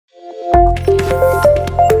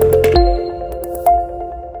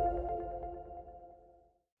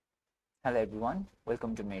Hello everyone,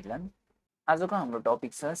 welcome to MedLearn. आजको हाम्रो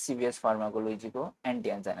topic छ CVS फार्माकोलोजीको anti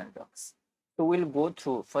एन्जाइनल drugs. So we'll go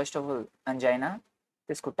through first of all angina,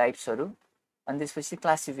 त्यसको टाइप्सहरु, अनि त्यसपछि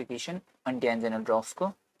classification anti एन्जाइनल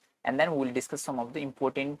ड्रग्सको, and then we'll discuss some of the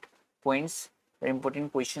important points or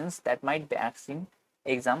important questions that might be asked in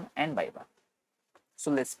exam and viva.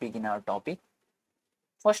 So let's begin our topic.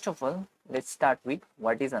 First of all, let's start with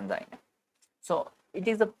what is angina. So it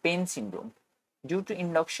is a pain syndrome due to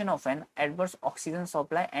induction of an adverse oxygen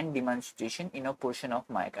supply and demand situation in a portion of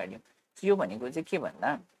myocardium. So यो भनेको चाहिँ के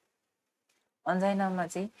भन्दा अन्जाइनामा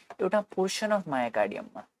चाहिँ एउटा portion of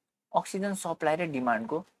मायोकार्डियममा oxygen supply र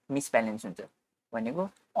डिमान्डको मिसब्यालेन्स हुन्छ. भनेको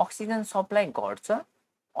अक्सिजन सप्लाई घट्छ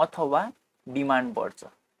अथवा डिमान्ड बढ्छ.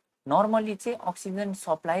 नर्मली चाहिँ अक्सिजन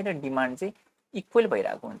सप्लाई र डिमान्ड चाहिँ इक्वल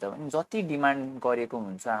भइरहेको हुन्छ. भने जति डिमान्ड गरेको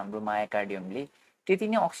हुन्छ हाम्रो मायोकार्डियमले त्यति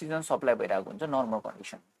नै अक्सिजन सप्लाई भइरहेको हुन्छ नर्मल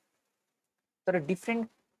कन्डिसन. तर डिफ्रेन्ट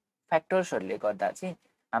फ्याक्टर्सहरूले गर्दा चाहिँ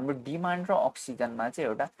हाम्रो डिमान्ड र अक्सिजनमा चाहिँ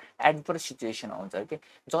एउटा एडभर्स सिचुएसन आउँछ के.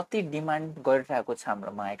 जति डिमान्ड गरिरहेको छ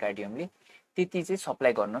हाम्रो मायोकार्डियमले त्यति चाहिँ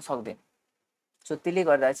सप्लाई गर्न सक्दैन. सो त्यसले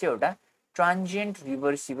गर्दा चाहिँ एउटा ट्रान्जिएन्ट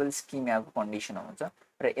रिभर्सिबल स्किमियाको कन्डिसन आउँछ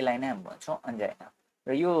र यसलाई नै हामी भन्छौँ अन्जाइना.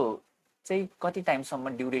 र यो चाहिँ कति टाइमसम्म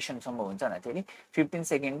ड्युरेसनसम्म हुन्छ भन्दाखेरि 15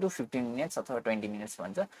 सेकेन्ड टु 15 मिनट्स अथवा 20 मिनट्स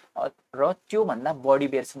भन्छ. र त्योभन्दा बढी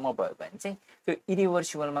बेरसम्म भयो भने चाहिँ त्यो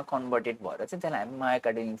इरिभर्सिबलमा कन्भर्टेड भएर चाहिँ त्यसलाई हामी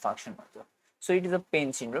मायोकार्डियल इन्फार्क्सन भन्छौँ. So it is a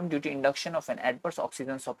pain syndrome due to induction of an adverse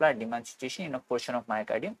oxygen supply demand situation in a portion of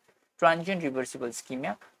myocardium, transient reversible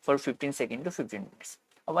ischemia for 15 seconds to 15 minutes.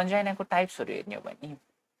 अब अन्जाइनाको टाइप्सहरु हेर्ने हो भने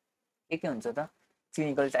के हुन्छ त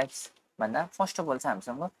क्लिनिकल टाइप्स भन्दा first of all चाहिँ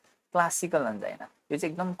हामीसँग क्लासिकल अन्जाइना. यो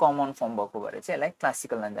चाहिँ एकदम कमन फर्म भएको भएर चाहिँ यसलाई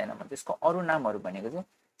क्लासिकल अन्जाइना भन्छ. यसको अरु नामहरु भनेको चाहिँ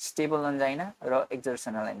स्टेबल अन्जाइना र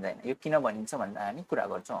एक्जर्सनल अन्जाइना. यो किन भनिन्छ भन्दा हामी कुरा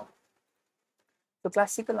गर्छौँ. त्यो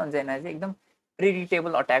क्लासिकल अन्जाइना चाहिँ एकदम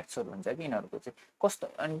प्रेडिक्टेबल अट्याक्सहरु हुन्छ कि यिनीहरुको चाहिँ कस्तो.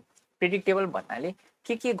 अनि प्रेडिक्टेबल भन्नाले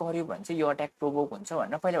के गर्यो भने चाहिँ यो अट्याक प्रोभोक हुन्छ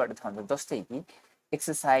भनेर पहिलेबाट थाहा हुन्छ. जस्तै कि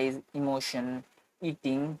एक्सरसाइज, इमोसन,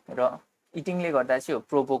 इटिङ र इटिङले गर्दा चाहिँ यो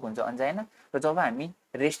प्रोभोक हुन्छ अन्जाइना. र जब हामी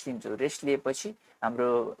रेस्ट लिन्छौँ, रेस्ट लिएपछि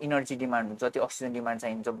हाम्रो इनर्जी डिमान्ड हुन्छ, त्यो अक्सिजन डिमान्ड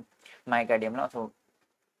चाहिन्छ मायोकार्डियमलाई अथवा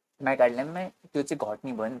मायोकार्डियममा त्यो चाहिँ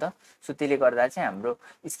घट्ने भयो नि त. सो त्यसले गर्दा चाहिँ हाम्रो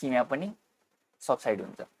इस्किमिया पनि सबसाइड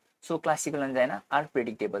हुन्छ. सो क्लासिकल अन्जाइना आर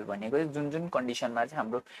प्रेडिक्टेबल भनेको जुन कन्डिसनमा चाहिँ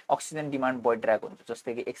हाम्रो अक्सिजन डिमान्ड बढिरहेको हुन्छ,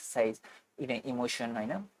 जस्तै कि एक्सरसाइज, इमोसन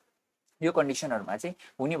हैन, यो कन्डिसनहरुमा चाहिँ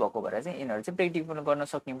हुने भएको भएर चाहिँ यिनीहरु चाहिँ प्रेडिक्टेबल गर्न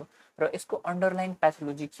सक्ने भयो. र यसको अन्डरलाइन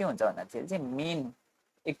प्याथोलोजी के हुन्छ भन्दा चाहिँ मेन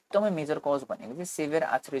एकदमै मेजर कज भनेको चाहिँ सेभियर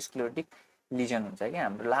आथेरोस्क्लेरोटिक लिजन हुन्छ कि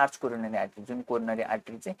हाम्रो लार्ज कोरोनरी आर्टरी. जुन कोरोनरी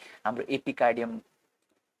आर्टरी चाहिँ हाम्रो एपिकार्डियम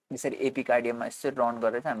यसरी एपिकार्डियममा यसरी रन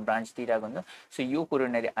गरेर चाहिँ हाम्रो ब्रान्च दिइरहेको हुन्छ. सो यो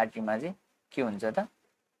कोरोनरी आर्टरीमा चाहिँ के हुन्छ त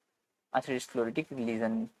आथेरोस्क्लेरोटिक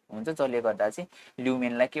लिजन हुन्छ, जसले गर्दा चाहिँ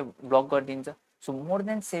ल्युमेनलाई के ब्लक गरिदिन्छ. So more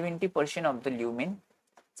than 70% of the lumen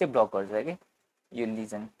चाहिँ ब्लक गर्छ कि यो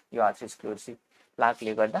लिजन, यो आथेरोस्क्लेरोसिस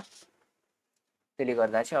प्लाकले गर्दा. त्यसले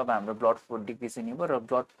गर्दा चाहिँ अब हाम्रो ब्लड फ्लो डिक्रिज हुने भयो. र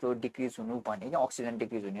ब्लड फ्लो डिक्रिज हुनु भनेको अक्सिजन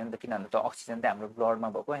डिक्रिज हुने हो नि त, किनभने त अक्सिजन त हाम्रो ब्लडमा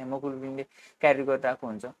भएको हेमोग्लोबिनले क्यारी गरिरहेको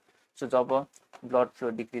हुन्छ. सो जब ब्लड फ्लो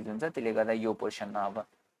डिक्रिज हुन्छ त्यसले गर्दा यो पोर्सनमा अब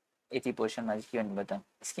 80% चाहिँ के हुने भयो त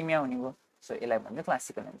इस्किमिया हुने भयो. सो यसलाई भन्छ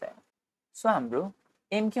क्लासिकल अन्जाइना. सो हाम्रो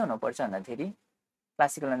एम के हुनुपर्छ भन्दाखेरि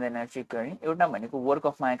क्लासिकल अन्जाइना ट्रिट गर्ने एउटा भनेको वर्क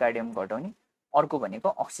अफ मायोकार्डियम घटाउने, अर्को भनेको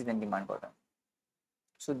अक्सिजन डिमान्ड घटाउने.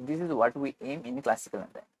 So this is what V M in classical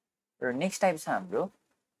अन्जाइना. र नेक्स्ट टाइप छ हाम्रो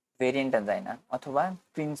भेरिएन्ट अन्जाइना अथवा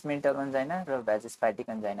प्रिन्समेन्टल अन्जाइना र भ्याजोस्पाटिक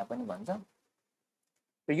अन्जाइना पनि भन्छ.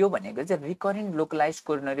 र यो भनेको चाहिँ रिकरेन्ट लोकलाइज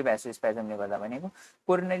कोरोनरी भ्यासोस्पाजमले गर्दा भनेको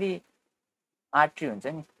कोरोनरी आर्टरी हुन्छ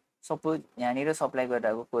नि, सपोज यहाँनिर सप्लाई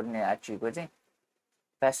गरिरहेको कोरोनरी आर्टरीको चाहिँ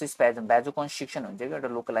भ्यासोस्पाजम भ्याजोकन्स्ट्रिक्सन हुन्छ कि एउटा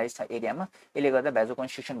लोकलाइज एरियामा. यसले गर्दा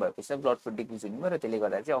भ्याजोकन्स्ट्रिक्सन भएपछि ब्लड फ्लो डिक्रिज हुने भयो र त्यसले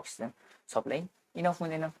गर्दा चाहिँ अक्सिजन सप्लाई इनफ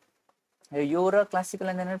हुँदैन. र यो र क्लासिकल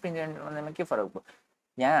अन्जाइना र प्रिन्समेन्टल अन्जाइनामा के फरक भयो.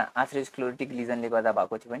 यहाँ आथेरोस्क्लेरोटिक लिजनले गर्दा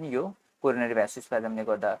भएको थियो भने यो कोरोनरी भ्यासोस्पाजमले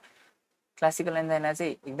गर्दा. क्लासिकल अन्जाइना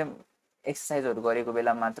चाहिँ एकदम एक्सरसाइजहरु गरेको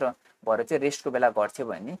बेला मात्र भएर चाहिँ रेस्टको बेला घट्थ्यो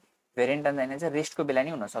भने भेरिएन्ट अन्जाइना चाहिँ रेस्टको बेला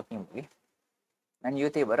नै हुन सक्ने हो कि. अनि यो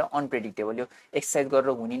त्यही भएर अनप्रेडिक्टेबल, यो एक्सरसाइज गरेर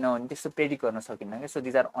हुने नहुने त्यस्तो प्रेडिक्ट गर्न सकिन्न क्या. So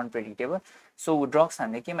these are unpredictable. So drugs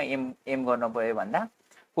हामीले केमा एम गर्न पर्यो भन्दा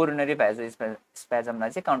कोरोनरी भ्याजोस्पाजमलाई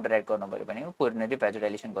चाहिँ काउन्टरएक्ट गर्न पर्यो भनेको कोरोनरी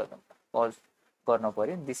भ्याजोडाइलेसन गर्न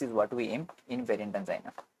पर्यो. This is what V M in variant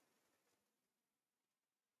अन्जाइना.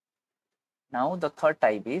 Now the third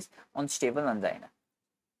type is unstable अन्जाइना.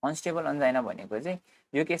 Unstable अन्जाइना भनेको चाहिँ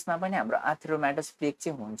यो केसमा पनि हाम्रो आथेरोमाटस प्लेक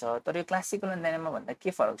चाहिँ हुन्छ. तर यो क्लासिकल अन्जाइनामा भन्दा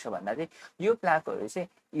के फरक छ भन्दा चाहिँ यो प्लाकहरु चाहिँ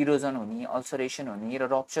इरोजन हुने, अल्सरेसन हुने र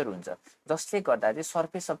रप्चर हुन्छ, जसले गर्दा चाहिँ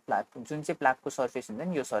सर्फेस अफ प्लाक जुन चाहिँ प्लाकको सर्फेस हुन्छ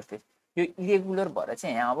नि यो सर्फेस यो इरेगुलर भएर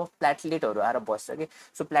चाहिँ यहाँ अब प्लेटलेटहरू आएर बस्छ कि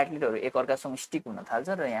सो प्लेटलेटहरू एकअर्कासँग स्टिक हुन थाल्छ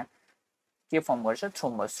र यहाँ के फर्म गर्छ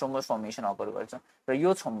थ्रोम्बस फर्मेसन अकर गर्छ र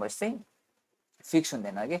यो थ्रोम्बस चाहिँ फिक्स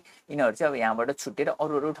हुँदैन कि यिनीहरू चाहिँ अब यहाँबाट छुट्टेर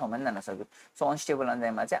अरू अरू ठाउँमा पनि जान सक्छ सो अनस्टेबल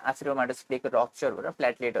एन्जाइममा चाहिँ एथेरोमाटस प्लेको रप्चर भएर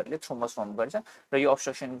प्लेटलेटहरूले थ्रोम्बस फर्म गर्छ र यो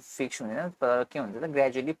अब्स्ट्रक्सन फिक्स हुँदैन तर के हुन्छ त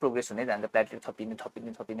ग्रेजुअली प्रोग्रेस हुँदै जान्छ प्लेटलेट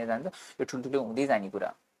थपिँदै जान्छ यो ठुल्ठुलो हुँदै जाने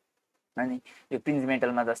कुरा अनि यो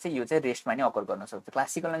प्रिन्जिमेन्टलमा जस्तै यो चाहिँ रेस्टमा नि अकर गर्न सक्छ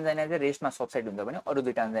क्लासिकल एन्जाइना चाहिँ रेस्टमा सबसाइड हुन्छ भने अरू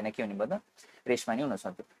दुईवटा एन्जाइना के हुने भयो त रेस्टमा नि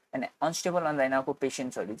हुनसक्छ अनि अनस्टेबल एन्जाइनाको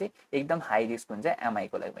पेसेन्ट्सहरू चाहिँ एकदम हाई रिस्क हुन्छ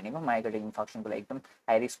एमआईको लागि भनेको माइग्रेटिङ इन्फेक्सनको लागि एकदम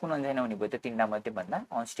हाई रिस्क कुन एन्जाइना हुने भयो त तिनवटा मध्ये भन्दा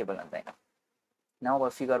अनस्टेबल एन्जाइना न अब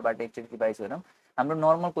फिगरबाट एकचोटि रिभाइज गरौँ हाम्रो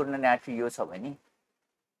नर्मल कोरोनरी आर्टरी यो छ भने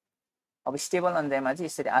अब स्टेबल एन्जाइममा चाहिँ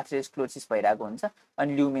यसरी आर्थरोस्क्लेरोसिस भइरहेको हुन्छ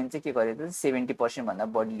अनि ल्युमेन चाहिँ के गरेको 70% भन्दा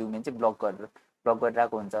बढी ल्युमेन चाहिँ ब्लक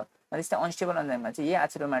गरिरहेको हुन्छ अनि त्यस्तै अनस्टेबल एन्जाइममा चाहिँ यही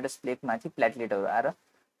एथेरोमाटस प्लेकमाथि प्लेटलेटहरू आएर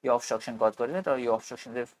यो अब्स्ट्रक्सन कज गर्छ र यो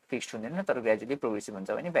अब्स्ट्रक्सन चाहिँ फिक्स्ड हुँदैन तर ग्रेजुअली प्रोग्रेसिभ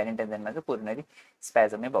हुन्छ भने भ्यारिएन्ट एन्जाइममा चाहिँ कोरोनरी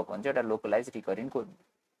स्प्याजमै भएको हुन्छ एउटा लोकलाइज रिकरिङ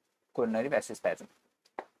कोरोनरी भ्यासोस्प्याजम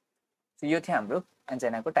सो यो थियो हाम्रो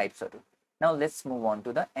एन्जाइनाको टाइप्सहरू now let's move on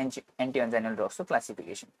to the anti एन्जाइनल ड्रग्सको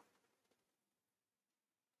classification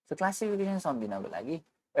so classification सम्झिनको लागि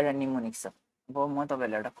एउटा निमोनिक्स छ अब म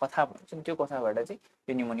तपाईँहरूलाई एउटा कथा भन्छु त्यो कथाबाट चाहिँ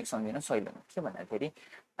त्यो निमोनिक्स सम्झिन सहिलो हुन्छ के भन्दाखेरि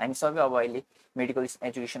हामी सबै अब अहिले मेडिकल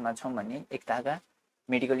एजुकेसनमा छौँ भने एक ताका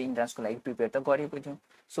मेडिकल इन्ट्रान्सको लागि प्रिपेयर त गरेको थियौँ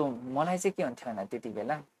सो मलाई चाहिँ के हुन्थ्यो भने त्यति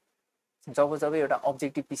बेला जब एउटा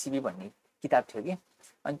अब्जेक्टिभ पिसिबी भन्ने किताब थियो कि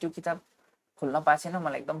अनि त्यो किताब खोल्न पाएको छैन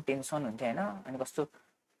मलाई एकदम टेन्सन हुन्थ्यो होइन अनि कस्तो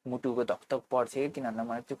मुटुको धकधक पर्थ्यो किनभने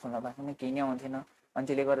मलाई त्यो खोल्न पाएको छैन केही नै आउँथेन अनि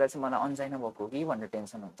त्यसले गर्दा चाहिँ मलाई अन्जाइना भएको कि भनेर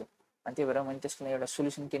टेन्सन हुन्थ्यो अनि त्यही भएर मैले त्यसको लागि एउटा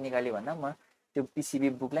सोल्युसन के निकालेँ भन्दा म त्यो पिसिबी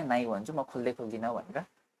बुकलाई नाइ भन्छु म खोल्दिनँ भनेर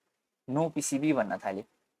नो पिसिबी भन्न थालेँ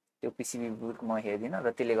त्यो पिसिबी बुक म हेर्दिनँ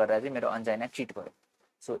र त्यसले गर्दा चाहिँ मेरो अन्जाइना ट्रिट भयो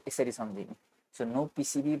सो यसरी सम्झिने सो नो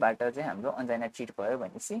पिसिबीबाट चाहिँ हाम्रो अन्जाइना ट्रिट भयो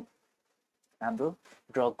भनेपछि हाम्रो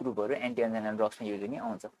ड्रग ग्रुपहरू एन्टी एन्जाइनल ड्रग्समा युज हुने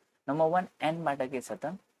आउँछ नम्बर 1 एनबाट के छ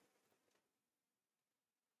त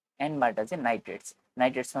एनबाट चाहिँ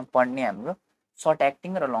नाइट्रेट्समा पढ्ने हाम्रो सर्ट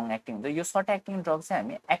एक्टिङ र लङ एक्टिङ हुन्छ यो सर्ट एक्टिङ ड्रग चाहिँ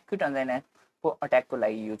हामी एक्युट एन्जाइनाको अट्याकको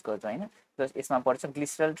लागि युज गर्छौँ होइन जस यसमा पर्छ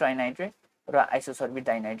ग्लिसरल ट्राइनाइट्रेट र आइसोसर्बिट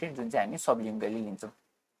डाइनाइट्रेट जुन चाहिँ हामी सबलिङ्गली लिन्छौँ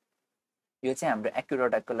यो चाहिँ हाम्रो एक्युट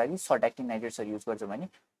अट्याकको लागि सर्ट एक्टिङ नाइट्रेट्सहरू युज गर्छौँ भने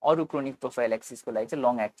अरू क्रोनिक प्रोफाइलेक्सिसको लागि चाहिँ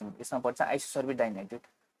लङ एक्टिङ यसमा पर्छ आइसोसर्बिट डाइनाइट्रेट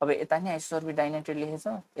अब यता नि आइसोसर्बिट डाइनाइट्रेट लेखेछ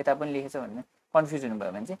यता पनि लेखेछ भने कन्फ्युज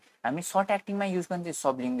हुनुभयो भने चाहिँ हामी सर्ट एक्टिङमा युज गर्ने चाहिँ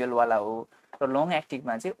सबलिङ्गलवाला हो र लङ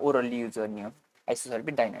एक्टिङमा चाहिँ ओरल्ली युज गर्ने हो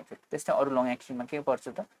आइसोसर्बिट डाइनाइट्रेट त्यस्तै अरू लङ एक्टिङमा के पर्छ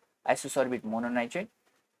त आइसोसर्बिट मोनोनाइट्रेट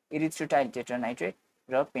इरिथ्रोटाइल टेट्रानाइट्रेट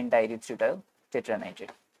र पेन्टाइरिथ्रोटाइल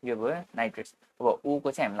टेट्रानाइट्रेट यो भयो नाइट्रेट्स अब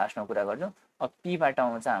ओको चाहिँ हामी लास्टमा कुरा गर्छौँ अब पीबाट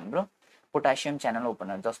आउँछ हाम्रो पोटासियम च्यानल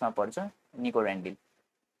ओपनर जसमा पर्छ निकोरेन्डिल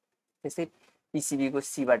त्यस्तै पिसिबीको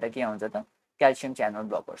सीबाट के आउँछ त क्याल्सियम च्यानल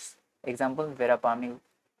ब्लकर्स एक्जाम्पल भेरापामिल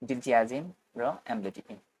डिल्चियाजिन र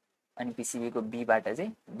एम्लोटिपिन अनि पिसिबीको बीबाट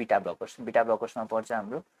चाहिँ बिटा ब्लकर्समा पर्छ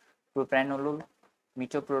हाम्रो प्रोप्रानोलोल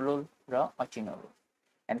मिटोप्रोलोल र अचिनोलोल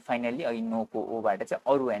एन्ड फाइनली अघि नोको ओबाट चाहिँ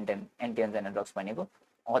अरू एन्टी एन्जाइनल ड्रग्स भनेको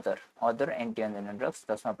अदर एन्टी एन्जाइनल ड्रग्स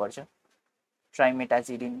जसमा पर्छ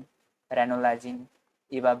ट्राइमेटाजिडिन रेनोलाजिन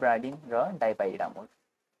इबाब्राडिन र डाइपाइरामोल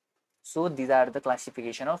so these are the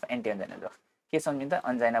classification of anti एन्जाइनल drugs के सम्झिनु त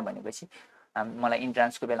अन्जाइना भनेपछि मलाई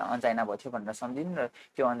इन्ट्रान्सको बेला अन्जाइना भयो थियो भनेर सम्झिनु र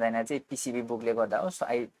त्यो अन्जाइना चाहिँ पिसिबी बुकले गर्दा हो so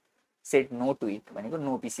I set no to it भनेको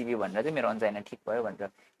नो पिसिबी भनेर चाहिँ मेरो अन्जाइना ठिक भयो भनेर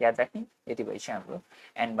याद राख्ने यति भएपछि हाम्रो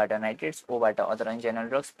एनबाट nitrates ओबाट other एन्जाइनल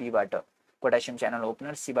drugs पीबाट potassium channel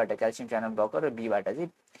opener सीबाट calcium channel blocker र बीबाट चाहिँ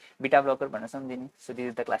बिटा ब्लकर भनेर सम्झिने so this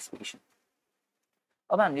is the classification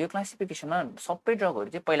अब हामीले यो क्लासिफिकेसनमा सबै ड्रगहरू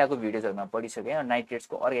चाहिँ पहिलाको भिडियोजहरूमा पढिसक्यौँ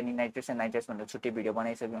नाइट्रेट्सको अर्ग्यानिक नाइट्रेट्स एन्ड नाइट्रेट्स भनेर छुट्टै भिडियो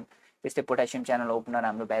बनाइसक्यौँ त्यस्तै पोटासियम च्यानल ओपनर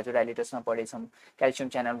हाम्रो भ्याजोडाइलेटसमा पढेछौँ क्याल्सियम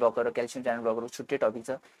च्यानल ब्लकर र क्याल्सियम च्यानल ब्लकरको छुट्टै टपिक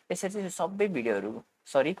छ यसरी चाहिँ सबै भिडियोहरू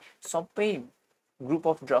सबै ग्रुप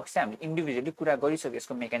अफ ड्रग्स चाहिँ हामीले इन्डिभिजुअली कुरा गरिसक्यो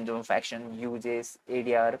यसको mechanism of action uses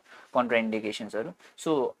एडिआर कन्ट्राइन्डिकेसन्सहरू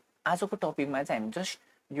so आजको टपिकमा चाहिँ हामी जस्ट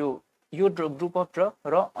यो ग्रुप अफ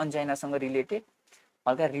ड्रग र अन्जाइनासँग रिलेटेड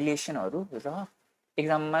हल्का रिलेसनहरू र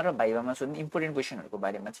एक्जाममा र भाइभामा सोध्ने इम्पोर्टेन्ट क्वेसनहरूको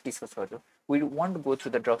बारेमा चाहिँ डिस्कस गर्छु we want to go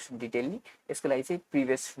through the drugs detailed यसको लागि चाहिँ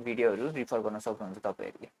प्रिभियस भिडियोहरू रिफर गर्न सक्नुहुन्छ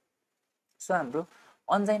तपाईँहरूले सो हाम्रो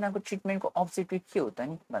अन्जाइनाको ट्रिटमेन्टको अब्जेक्टिभ के हो त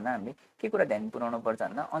नि भन्दा हामीले के कुरा ध्यान पुऱ्याउनु पर्छ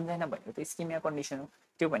भन्दा अन्जाइना भनेको त स्किमिया कन्डिसन हो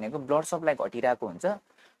त्यो भनेको ब्लड सप्लाई घटिरहेको हुन्छ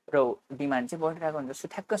र डिमान्ड चाहिँ बढिरहेको हुन्छ सो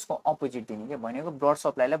ठ्याक्कसको अपोजिट दिने के भनेको ब्लड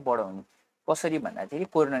सप्लाईलाई बढाउने कसरी भन्दाखेरि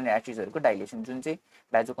कोरोनरी आर्टरिजहरूको डाइलेसन जुन चाहिँ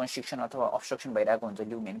भ्याजोकन्स्ट्रिक्सन अथवा अब्स्ट्रक्सन भइरहेको हुन्छ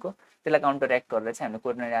ल्युमेनको त्यसलाई काउन्टर एक्ट गरेर चाहिँ हामीले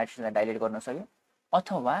कोरोनरी आर्टरिजलाई डाइलेट गर्न सक्यौँ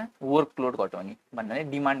अथवा वर्कलोड घटाउने भन्नाले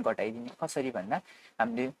डिमान्ड घटाइदिने कसरी भन्दा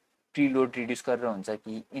हामीले प्रिलोड रिड्युस गरेर हुन्छ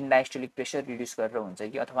कि इन्डायस्टोलिक प्रेसर रिड्युस गरेर हुन्छ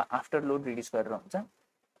कि अथवा आफ्टर लोड रिड्युस गरेर हुन्छ,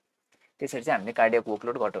 त्यसरी चाहिँ हामीले कार्डियक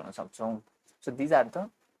वर्कलोड घटाउन सक्छौँ। So these are the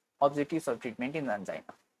objectives of treatment in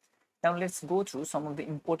angina. Now let's go through some of the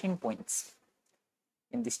important points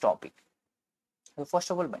in this topic. So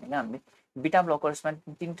first of all भनेको हामीले बिटा ब्लकर्समा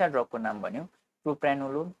तीनटा ड्रगको नाम भन्यौँ,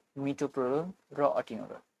 प्रोप्रानोलोल, मिटोप्रोलोल र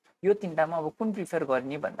अटिनोलोल। यो तीनटामा अब कुन प्रिफर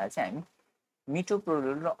गर्ने भन्दा चाहिँ हामी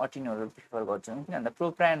मिटोप्रोलोल र अटिनोलोल प्रिफर गर्छौँ, किन भन्दा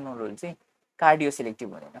प्रोप्रानोलोल चाहिँ कार्डियो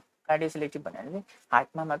सेलेक्टिभ हुँदैन। कार्डियो सेलेक्टिभ भनेर चाहिँ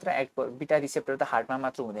हार्टमा मात्र एक्ट बिटा रिसेप्टर त हार्टमा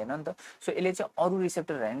मात्र हुँदैन नि त, सो यसले चाहिँ अरू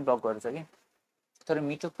रिसेप्टरहरू पनि ब्लक गर्छ कि। तर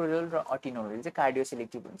मिटोप्रोलोल र अटिनोलोल चाहिँ कार्डियो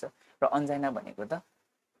सेलेक्टिभ हुन्छ र अन्जाइना भनेको त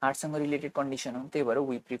हार्टसँग रिलेटेड कन्डिसन हो, त्यही भएर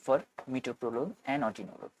we prefer मिटोप्रोलोल and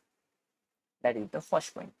अटिनोलोल। That is the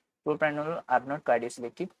first point. Propranolol are not cardio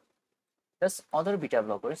selective, thus other beta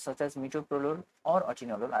blockers such as metoprolol or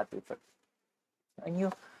atenolol are preferred. अनि यो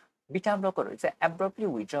बिटा ब्लकरहरू चाहिँ एब्रप्टली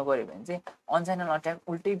विथड्र गर्यो भने चाहिँ अन्जाइनल अट्याक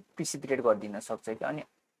उल्टै प्रिसिपिटेट गरिदिन सक्छ कि, अनि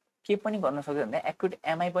के पनि गर्न सक्छ भन्दा एक्युट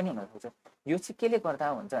एमआई पनि हुन सक्छ। यो चाहिँ केले गर्दा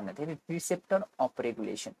हुन्छ भन्दाखेरि रिसेप्टर अफ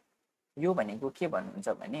रेगुलेसन। यो भनेको के भन्नुहुन्छ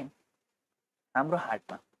भने हाम्रो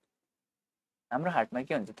हार्टमा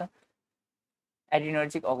के हुन्छ त,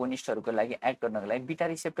 एड्रिनर्जिक अगोनिस्टहरूको लागि एक्ट गर्नको लागि बिटा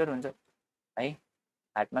रिसेप्टर हुन्छ है,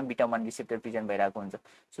 हार्टमा बिटा 1 रिसेप्टर प्रेजेन्ट भइरहेको हुन्छ।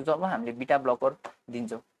 सो जब हामीले बिटा ब्लकर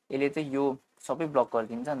दिन्छौँ यसले चाहिँ यो सबै ब्लक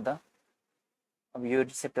गरिदिन्छ नि त। अब यो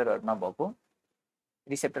रिसेप्टरहरूमा भएको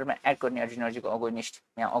रिसेप्टरमा एक्ट गर्ने एड्रिनर्जिक अगोनिस्ट,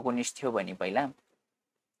 यहाँ अगोनिस्ट थियो भने पहिला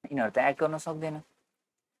यिनीहरू त एक्ट गर्न सक्दैन।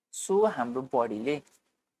 सो हाम्रो बडीले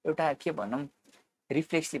एउटा के भनौँ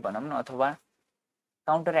रिफ्लेक्सली भनौँ न अथवा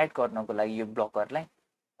काउन्टर एक्ट गर्नको लागि यो ब्लकरलाई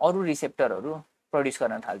अरू रिसेप्टरहरू प्रड्युस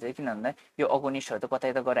गर्न थाल्छ, किन भन्दा यो अगोनिस्टहरू त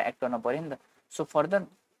कतै त गएर एक्ट गर्न पर्यो नि त। सो फर्दर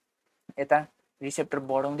यता रिसेप्टर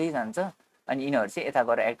बढाउँदै जान्छ अनि यिनीहरू चाहिँ यता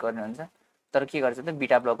गएर एक्ट गर्ने हुन्छ, तर के गर्छ त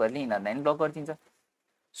बिटा ब्लकरले यिनीहरूलाई पनि ब्लक गरिदिन्छ।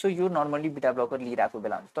 सो यो नर्मली बिटा ब्लकर लिइरहेको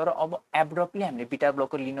बेला हुन्छ। तर अब एब्रप्टली हामीले बिटा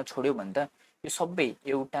ब्लकर लिन छोड्यो भने त यो सबै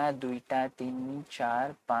 1 2 3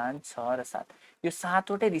 4 5 6 र 7 यो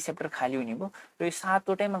 7वटै रिसेप्टर खाली हुने भयो र यो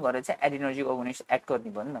 7वटैमा गएर चाहिँ एड्रिनर्जिक अगोनिस्ट एक्ट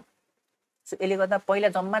गर्ने भयो नि त। सो यसले गर्दा पहिला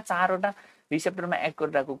जम्मा 4वटा रिसेप्टरमा एक्ट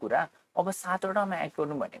गरिरहेको कुरा अब 7वटामा एक्ट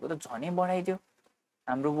गर्नु भनेको त झनै बढाइदियो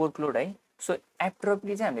हाम्रो वर्कलोड है। सो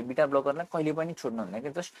एब्रप्टली चाहिँ हामीले बिटा ब्लकरलाई कहिले पनि छोड्नु हुँदैन कि,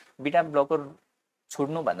 जस्ट बिटा ब्लकर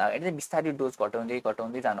छोड्नुभन्दा अगाडि चाहिँ बिस्तारै डोज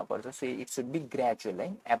घटाउँदै जानुपर्छ। So it should be gradual है,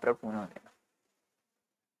 एब्रप्ट हुनु हुँदैन।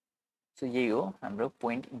 सो यही हो हाम्रो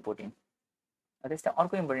पोइन्ट इम्पोर्टेन्ट। त्यस्तै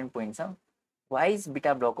अर्को इम्पोर्टेन्ट पोइन्ट छ, वाइ इज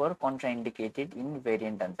बिटा blocker कन्ट्राइन्डिकेटेड in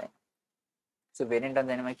variant अन्जाइना। So variant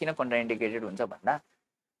अन्जाइनामा किन कन्ट्राइन्डिकेटेड हुन्छ भन्दा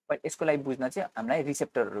बट यसको लागि बुझ्न चाहिँ हामीलाई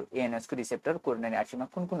रिसेप्टरहरू एएनएसको रिसेप्टर कोरोनरी आर्टरीमा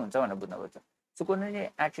कुन कुन हुन्छ भनेर बुझ्नुपर्छ। सो कोरोनरी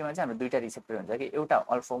आर्टरीमा चाहिँ हाम्रो दुईवटा रिसेप्टर हुन्छ कि, एउटा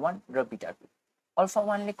अल्फा 1 र बिटा 2। अल्फा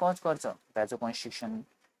 1ले कज गर्छ भ्याजोकन्स्ट्रिक्सन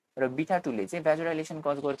र बिटा 2ले चाहिँ भ्याजोडाइलेसन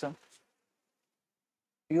कज गर्छ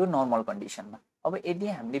यो नर्मल कन्डिसनमा। अब यदि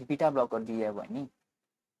हामीले बिटा ब्लकर दियो भने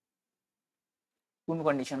कुन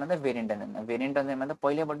कन्डिसनमा त भेरिएन्ट अन्जाइनामा त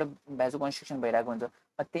पहिल्यैबाट भ्याजोकन्स्ट्रिक्सन भइरहेको हुन्छ,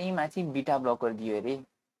 त्यही माथि बिटा ब्लकर दियो अरे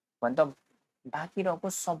भने त बाँकी रहेको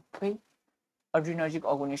सबै एड्रिनर्जिक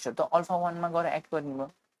अगोनिस्टहरू त अल्फा 1मा गएर एक्ट गर्ने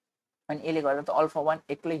भयो, अनि यसले गर्दा त अल्फा 1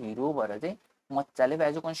 एक्लै हिरो भएर चाहिँ मजाले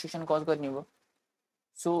भ्याजोकन्स्ट्रिक्सन कज गर्ने भयो।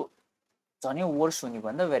 सो झनै वर्स हुने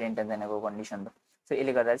भयो नि त भेरिएन्ट अन्जाइनाको कन्डिसन त। सो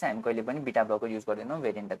यसले गर्दा चाहिँ हामी कहिले पनि बिटा ब्लकर युज गर्दैनौँ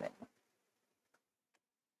variant अन्जाइनामा,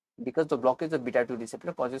 because the blockage of beta 2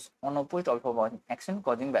 receptor causes unopposed alpha 1 action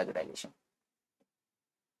causing vasodilation.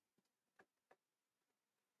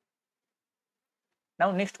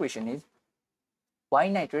 Now next question is, why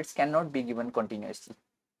nitrates cannot be given continuously?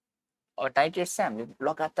 और nitrates चाहिँ हामीले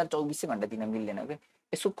लगातार 24 घण्टा दिन मिल्दैन के।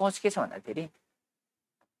 यसको कज के छ भन्दाखेरि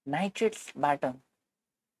नाइट्रेट्सबाट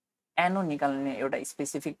एनो निकाल्ने एउटा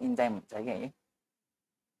स्पेसिफिक इन्जाइम हुन्छ के,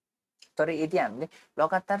 तर यदि हामीले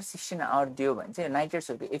लगातार 16 आवर दियो भने चाहिँ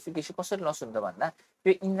नाइट्रेट्सहरूको एफिकेसी कसरी लस हुन्छ भन्दा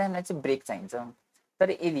यो इन्जाइमलाई चाहिँ ब्रेक चाहिन्छ।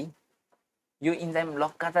 तर यदि यो इन्जाइम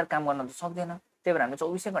लगातार काम गर्न त सक्दैन, त्यही भएर हामीले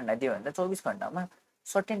 24 घण्टा दियो भने त 24 घण्टामा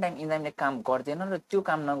सर्टेन टाइम इन्जाइमले काम गर्दैन र त्यो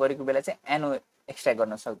काम नगरेको बेला चाहिँ एनो एक्सट्र्याक्ट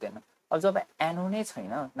गर्न सक्दैन। अब जब एनो नै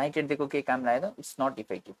छैन, नाइट्रेट दिएको केही काम लाग्यो त इट्स नट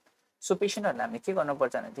इफेक्टिभ। सो पेसेन्टहरूलाई हामीले के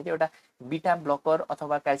गर्नुपर्छ भन्दाखेरि एउटा बिटा ब्लकर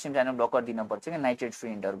अथवा क्याल्सियम च्यानल ब्लकर दिनुपर्छ कि नाइट्रेट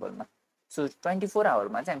फ्री इन्टरभलमा। सो 24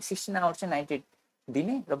 आवरमा चाहिँ हामी 16 आवर चाहिँ नाइट्रेट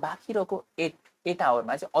दिने र बाँकी रहेको 8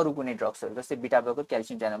 आवरमा चाहिँ अरू कुनै ड्रग्सहरू जस्तै बिटा ब्लकर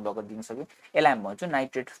क्याल्सियम च्यानल ब्लकर दिन सक्यो। यसलाई हामी भन्छौँ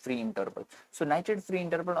nitrate free interval. So nitrate free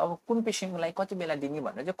interval अब कुन पेसेन्टको लागि कति बेला दिने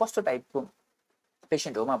भनेर चाहिँ कस्तो टाइपको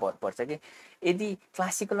पेसेन्ट होमा भर पर्छ कि यदि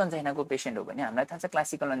क्लासिकल अन्जाइनाको पेसेन्ट हो भने हामीलाई थाहा छ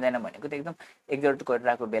क्लासिकल अन्जाइना भनेको त एकदम एक्जर्ट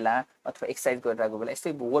गरिरहेको बेला अथवा एक्सर्साइज गरिरहेको बेला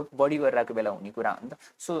यस्तै वर्क बडी गरिरहेको बेला हुने कुरा हो नि त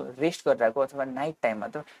सो रेस्ट गरिरहेको अथवा नाइट टाइममा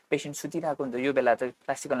त पेसेन्ट सुतिरहेको हुन्छ यो बेला त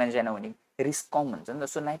क्लासिकल अन्जाइना हुने रिस्क कम हुन्छ नि त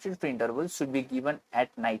so nitrate free interval should be given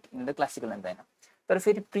at night in the classical अन्जाइना तर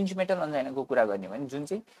फेरि प्रिन्च मेटल अन्जाइनाको कुरा गर्ने भने जुन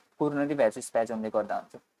चाहिँ कोरोनरी भ्यासोस्प्याजमले गर्दा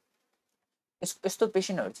हुन्छ यस्तो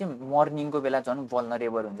पेसेन्टहरू चाहिँ मर्निङको बेला झन्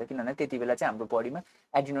भल्नरेबल हुन्छ किनभने त्यति बेला चाहिँ हाम्रो बडीमा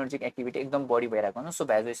एड्रिनर्जिक एक्टिभिटी एकदम बढी भइरहेको हुन्छ सो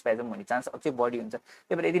भ्यासोस्प्याजम हुने चान्स अझै बढी हुन्छ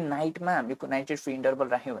त्यही भएर यदि नाइटमा हामीले नाइट्रेट फ्री इन्टरभल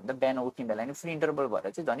राख्यो भने त बिहान उठ्ने बेला नि फ्री इन्टरभल भएर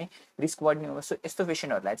चाहिँ झन् रिस्क बढ्ने हो सो यस्तो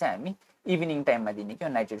पेसेन्टहरूलाई चाहिँ हामी इभिनिङ टाइममा दिने क्या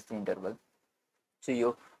नाइट्रेट फ्री इन्टरभल सो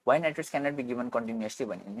यो why nitrates cannot be given continuously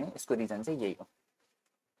भन्ने यसको रिजन चाहिँ यही हो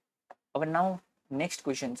अब नाउ नेक्स्ट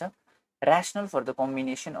क्वेसन छ rational for the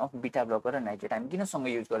combination of beta blocker र नाइट्रेट हामी किन सँग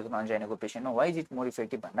युज गर्छौँ अन्जाइनाको पेसेन्टमा why is it more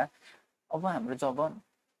effective भन्दा अब हाम्रो जब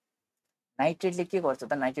नाइट्रेटले के गर्छ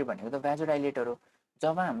त नाइट्रेट भनेको त भ्याजोडाइलेटर हो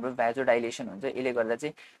जब हाम्रो भ्याजोडाइलेसन हुन्छ यसले गर्दा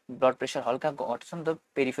चाहिँ ब्लड प्रेसर हल्का घट्छ नि त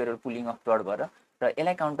पेरिफेरल पुलिङ अफ ब्लड भएर र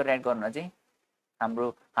यसलाई काउन्टरएक्ट गर्न चाहिँ हाम्रो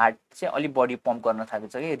हार्ट चाहिँ अलिक बडी पम्प गर्न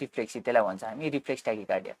थाल्छ कि रिफ्लेक्सी त्यसलाई भन्छ हामी रिफ्लेक्स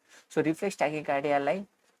ट्याकिकार्डिया सो रिफ्लेक्स ट्याकिकार्डियालाई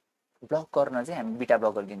ब्लक गर्न चाहिँ हामी बिटा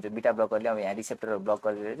ब्लकर दिन्छौँ बिटा ब्लकरले अब यहाँ रिसेप्टरहरू ब्लक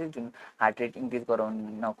गरेर चाहिँ जुन हार्ट रेट इन्क्रिज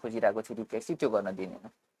गराउन खोजिरहेको थियो रिफ्लेक्स त्यो गर्न दिँदैन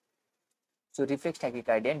so reflex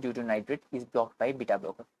ट्याकिकार्डिया due to nitrate is block by बिटा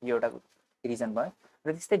ब्लकर यो एउटा रिजन भयो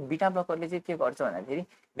र त्यस्तै बिटा ब्लकरले चाहिँ के गर्छ भन्दाखेरि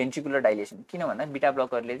भेन्ट्रिकुलर डाइलेसन किन भन्दा बिटा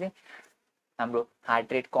ब्लकरले चाहिँ हाम्रो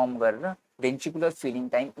हार्ट रेट कम गरेर भेन्ट्रिकुलर फिलिङ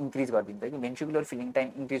टाइम इन्क्रिज गरिदिन्छ कि भेन्ट्रिकुलर फिलिङ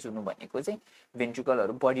टाइम इन्क्रिज हुनु भनेको चाहिँ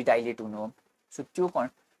भेन्ट्रिकलहरू बडी डाइलेट हुनु हो सो त्यो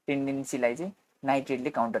टेन्डेन्सीलाई चाहिँ नाइट्रेटले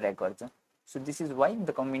काउन्टरएक्ट गर्छ so this is why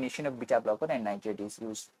the combination of बिटा blocker and nitrate is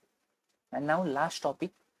use and now last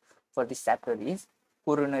topic for this chapter is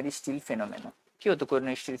coronary still phenomena के हो त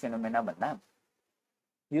कोरोनरी स्टिल फेनोमेना भन्दा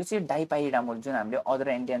यो चाहिँ डाइपाइरामोल जुन हामीले अदर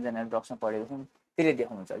एन्टिएन्जाइनल ड्रग्समा पढेको छौँ त्यसले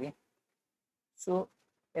देखाउँछ कि सो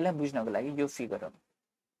यसलाई बुझ्नको लागि यो फिगर हो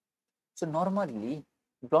सो नर्मल्ली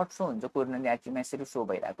ब्लड फ्लो हुन्छ कोरोनरी आर्टरीमा यसरी फ्लो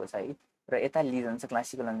भइरहेको छ है र यता लिजन छ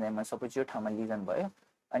क्लासिकल अन्जाइममा सपोज यो ठाउँमा लिजन भयो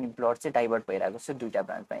अनि ब्लड चाहिँ डाइभर्ट भइरहेको छ दुईवटा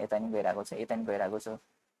ब्रान्चमा यता नि गइरहेको छ यता नि गइरहेको छ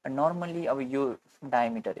नर्मल्ली अब यो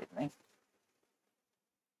डायमिटर हेर्नु है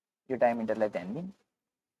यो डायमिटरलाई ध्यान दिउँ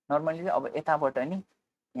नर्मल्ली चाहिँ अब यताबाट नि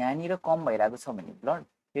यहाँनिर कम भइरहेको छ भने ब्लड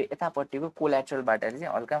यो यतापट्टिको कोल्याट्रलबाट चाहिँ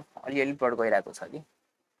हल्का अलिअलि ब्लड गइरहेको छ कि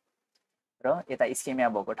र यता इस्केमिया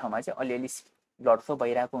भएको ठाउँमा चाहिँ अलिअलि ब्लड फ्लो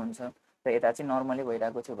भइरहेको हुन्छ र यता चाहिँ नर्मली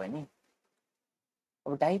भइरहेको थियो भने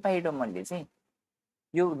अब डाइपाइरामोलले चाहिँ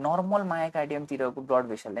यो नर्मल मायोकार्डियमतिरको ब्लड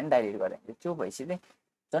भेसललाई नि डाइलेट गराइन्छ त्यो भएपछि चाहिँ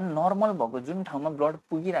झन् नर्मल भएको जुन ठाउँमा ब्लड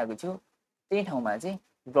पुगिरहेको थियो त्यही ठाउँमा चाहिँ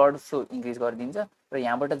ब्लड फ्लो इन्क्रिज गरिदिन्छ र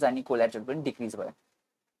यहाँबाट जाने कोल्याट्रल पनि डिक्रिज भयो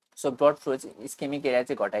सो ब्लड फ्लो चाहिँ इस्केमिक एरिया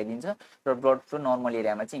चाहिँ घटाइदिन्छ र ब्लड फ्लो नर्मल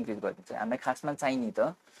एरियामा चाहिँ इन्क्रिज गरिदिन्छ हामीलाई खासमा चाहिने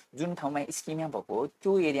त जुन ठाउँमा इस्केमिया भएको हो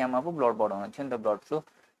त्यो एरियामा पो ब्लड बढाउन थियो नि त ब्लड फ्लो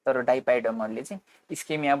तर डाइपाइरामोलले चाहिँ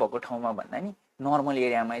इस्केमिया भएको ठाउँमा भन्दा नि नर्मल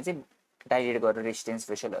एरियामा चाहिँ डाइलेट गरेर रेसिस्टेन्स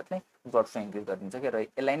भेसलहरूलाई ब्लड फ्लो इन्क्रिज गरिदिन्छ क्या र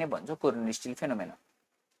यसलाई नै भन्छ coronary still phenomena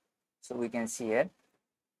so we can see here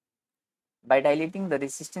by डाइलेटिङ the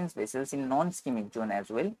resistance vessels in non स्किमिक John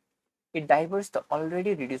as well it diverse the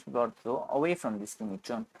already reduce blood flow away from the स्किमिक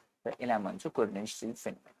John र यसलाई भन्छ coronary still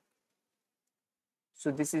phenomena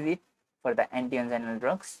so this is it for the एन्टिएन्जाइनल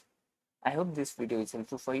drugs I hope this video is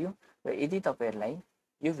helpful for you र यदि तपाईँहरूलाई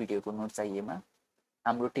यो भिडियोको note चाहिएमा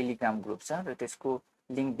हाम्रो Telegram group छ र त्यसको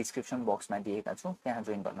लिङ्क डिस्क्रिप्सन बक्समा दिएका छु त्यहाँ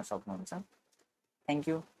जोइन गर्न सक्नुहुन्छ thank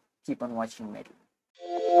you keep on watching मेडलर्न